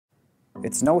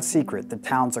It's no secret that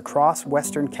towns across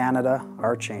Western Canada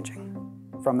are changing.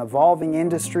 From evolving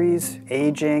industries,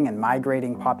 aging and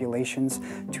migrating populations,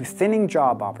 to thinning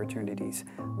job opportunities,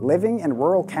 living in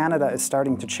rural Canada is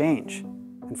starting to change,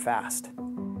 and fast.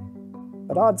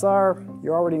 But odds are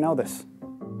you already know this,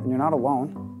 and you're not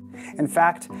alone. In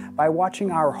fact, by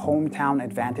watching our Hometown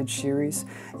Advantage series,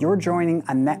 you're joining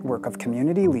a network of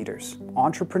community leaders,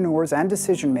 entrepreneurs, and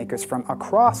decision-makers from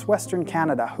across Western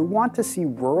Canada who want to see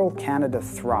rural Canada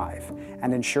thrive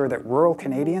and ensure that rural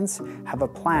Canadians have a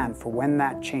plan for when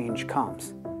that change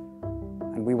comes.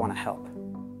 And we want to help.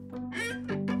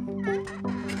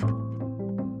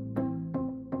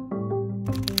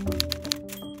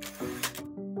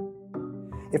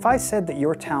 If I said that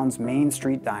your town's Main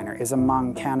Street Diner is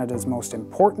among Canada's most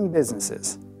important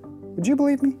businesses, would you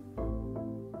believe me?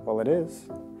 Well, it is.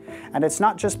 And it's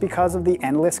not just because of the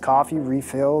endless coffee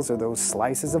refills or those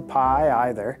slices of pie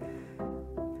either.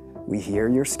 We hear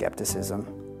your skepticism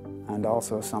and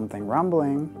also something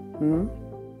rumbling.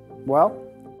 Well,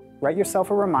 write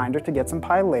yourself a reminder to get some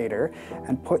pie later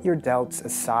and put your doubts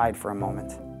aside for a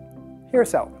moment. Hear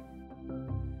us out.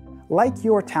 Like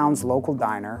your town's local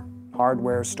diner,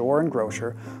 hardware store and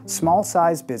grocer,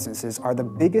 small-sized businesses are the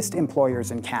biggest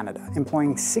employers in Canada,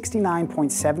 employing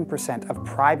 69.7% of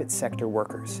private sector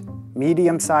workers.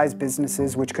 Medium-sized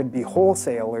businesses, which could be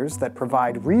wholesalers that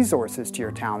provide resources to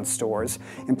your town's stores,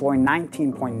 employ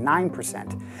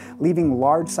 19.9%, leaving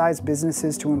large-sized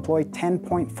businesses to employ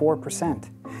 10.4%.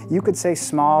 You could say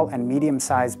small and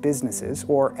medium-sized businesses,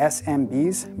 or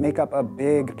SMBs, make up a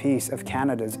big piece of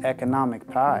Canada's economic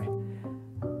pie.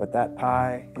 But that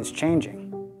pie is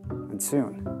changing, and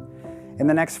soon. In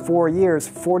the next 4 years,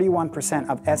 41%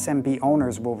 of SMB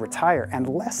owners will retire, and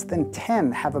less than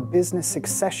 10 have a business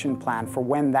succession plan for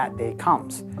when that day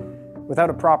comes.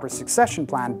 Without a proper succession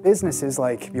plan, businesses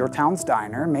like your town's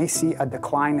diner may see a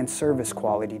decline in service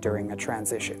quality during a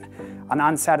transition, an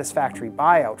unsatisfactory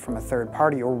buyout from a third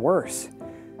party, or worse.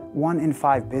 1 in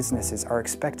 5 businesses are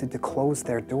expected to close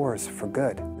their doors for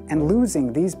good. And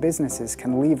losing these businesses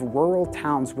can leave rural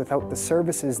towns without the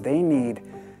services they need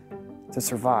to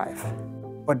survive.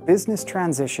 But business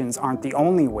transitions aren't the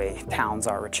only way towns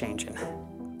are changing.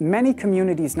 Many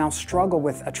communities now struggle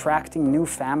with attracting new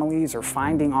families or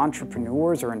finding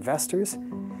entrepreneurs or investors.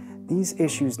 These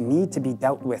issues need to be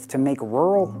dealt with to make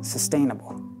rural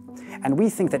sustainable. And we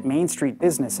think that Main Street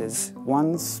businesses,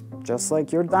 ones just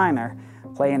like your diner,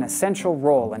 play an essential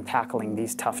role in tackling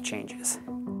these tough changes.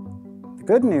 The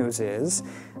good news is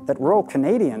that rural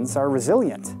Canadians are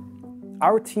resilient.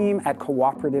 Our team at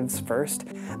Co-operatives First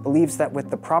believes that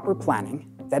with the proper planning,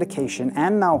 dedication,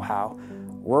 and know-how,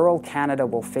 rural Canada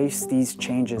will face these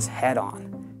changes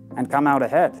head-on and come out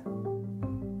ahead.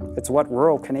 It's what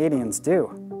rural Canadians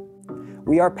do.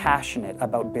 We are passionate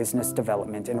about business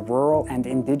development in rural and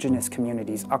Indigenous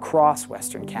communities across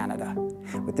Western Canada.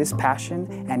 With this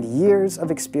passion and years of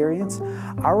experience,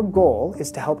 our goal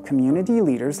is to help community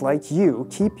leaders like you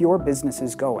keep your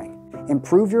businesses going,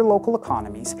 improve your local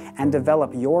economies, and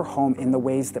develop your home in the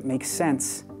ways that make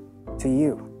sense to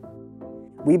you.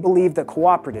 We believe that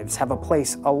cooperatives have a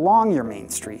place along your main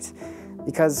street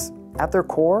because, at their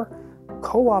core,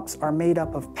 co-ops are made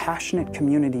up of passionate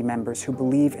community members who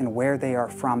believe in where they are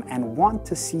from and want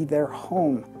to see their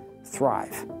home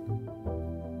thrive.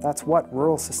 That's what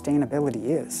rural sustainability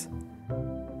is.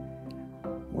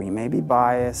 We may be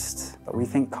biased, but we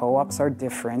think co-ops are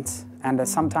different and a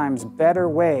sometimes better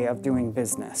way of doing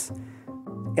business.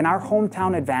 In our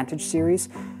Hometown Advantage series,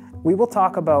 we will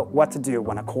talk about what to do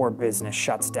when a core business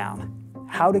shuts down,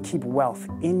 how to keep wealth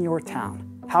in your town,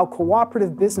 how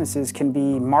cooperative businesses can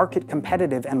be market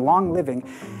competitive and long-living,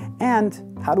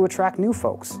 and how to attract new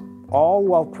folks, all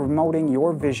while promoting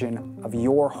your vision of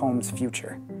your home's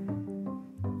future.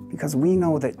 Because we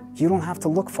know that you don't have to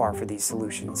look far for these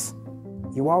solutions.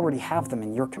 You already have them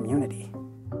in your community.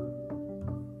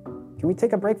 Can we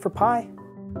take a break for pie?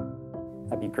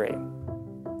 That'd be great.